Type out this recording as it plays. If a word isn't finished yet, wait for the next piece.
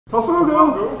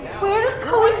Tofugu! Where does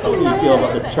Koichi live? How do you feel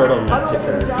about the turtle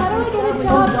massacre? How do I get a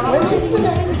job? When is the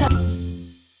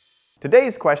next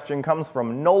Today's question comes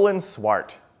from Nolan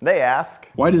Swart. They ask,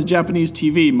 why does Japanese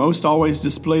TV most always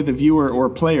display the viewer or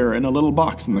player in a little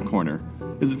box in the corner?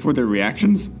 Is it for their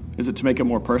reactions? Is it to make it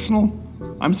more personal?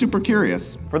 I'm super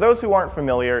curious. For those who aren't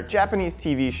familiar, Japanese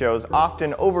TV shows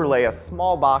often overlay a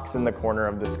small box in the corner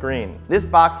of the screen. This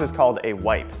box is called a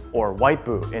wipe, or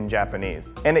waipu in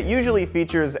Japanese, and it usually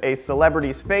features a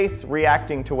celebrity's face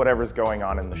reacting to whatever's going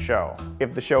on in the show.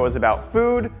 If the show is about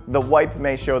food, the wipe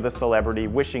may show the celebrity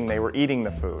wishing they were eating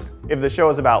the food. If the show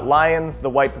is about lions, the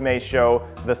wipe may show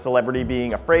the celebrity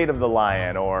being afraid of the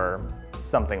lion, or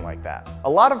something like that. A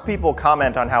lot of people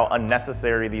comment on how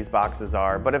unnecessary these boxes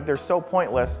are, but if they're so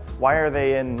pointless, why are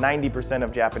they in 90%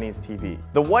 of Japanese TV?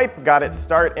 The wipe got its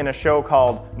start in a show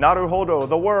called Naruhodo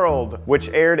the World, which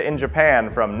aired in Japan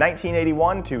from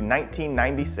 1981 to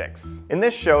 1996. In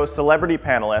this show, celebrity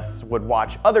panelists would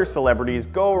watch other celebrities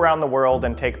go around the world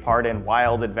and take part in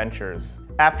wild adventures.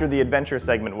 After the adventure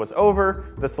segment was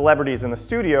over, the celebrities in the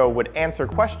studio would answer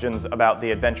questions about the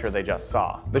adventure they just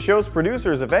saw. The show's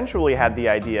producers eventually had the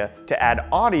idea to add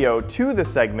audio to the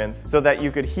segments so that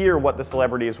you could hear what the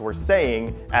celebrities were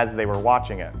saying as they were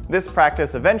watching it. This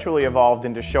practice eventually evolved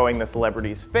into showing the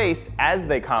celebrity's face as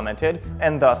they commented,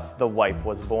 and thus the wipe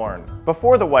was born.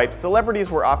 Before the wipe,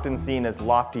 celebrities were often seen as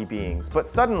lofty beings, but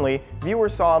suddenly,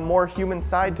 viewers saw a more human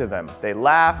side to them. They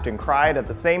laughed and cried at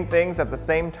the same things at the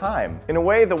same time. In a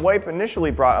way, the wipe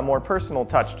initially brought a more personal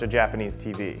touch to Japanese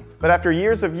TV. But after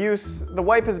years of use, the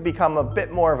wipe has become a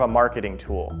bit more of a marketing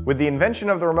tool. With the invention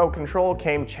of the remote control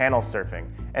came channel surfing,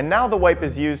 and now the wipe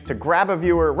is used to grab a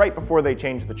viewer right before they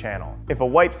change the channel. If a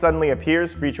wipe suddenly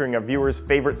appears featuring a viewer's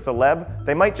favorite celeb,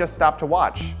 they might just stop to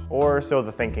watch, or so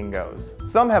the thinking goes.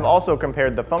 Some have also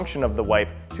compared the function of the wipe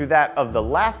to that of the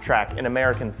laugh track in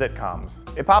American sitcoms.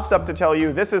 It pops up to tell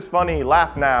you, "This is funny,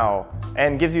 laugh now,"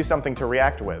 and gives you something to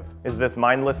react with. Is this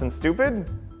mindless and stupid?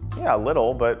 Yeah, a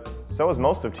little, but so is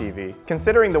most of TV.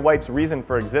 Considering the wipe's reason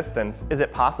for existence, is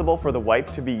it possible for the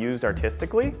wipe to be used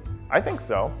artistically? I think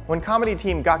so. When comedy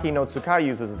team Gaki no Tsukai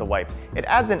uses the wipe, it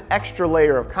adds an extra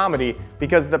layer of comedy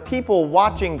because the people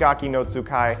watching Gaki no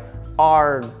Tsukai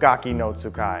are Gaki no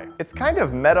Tsukai. It's kind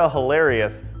of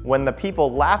meta-hilarious when the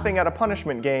people laughing at a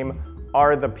punishment game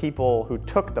are the people who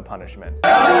took the punishment.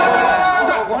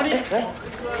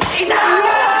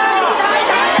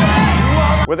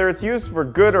 Whether it's used for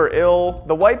good or ill,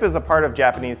 the wipe is a part of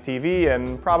Japanese TV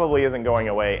and probably isn't going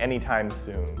away anytime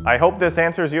soon. I hope this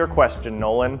answers your question,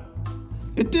 Nolan.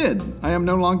 It did. I am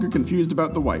no longer confused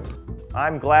about the wipe.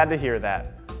 I'm glad to hear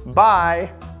that. Bye!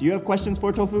 Do you have questions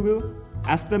for Tofugu?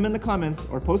 Ask them in the comments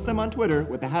or post them on Twitter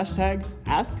with the hashtag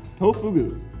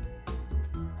AskTofugu.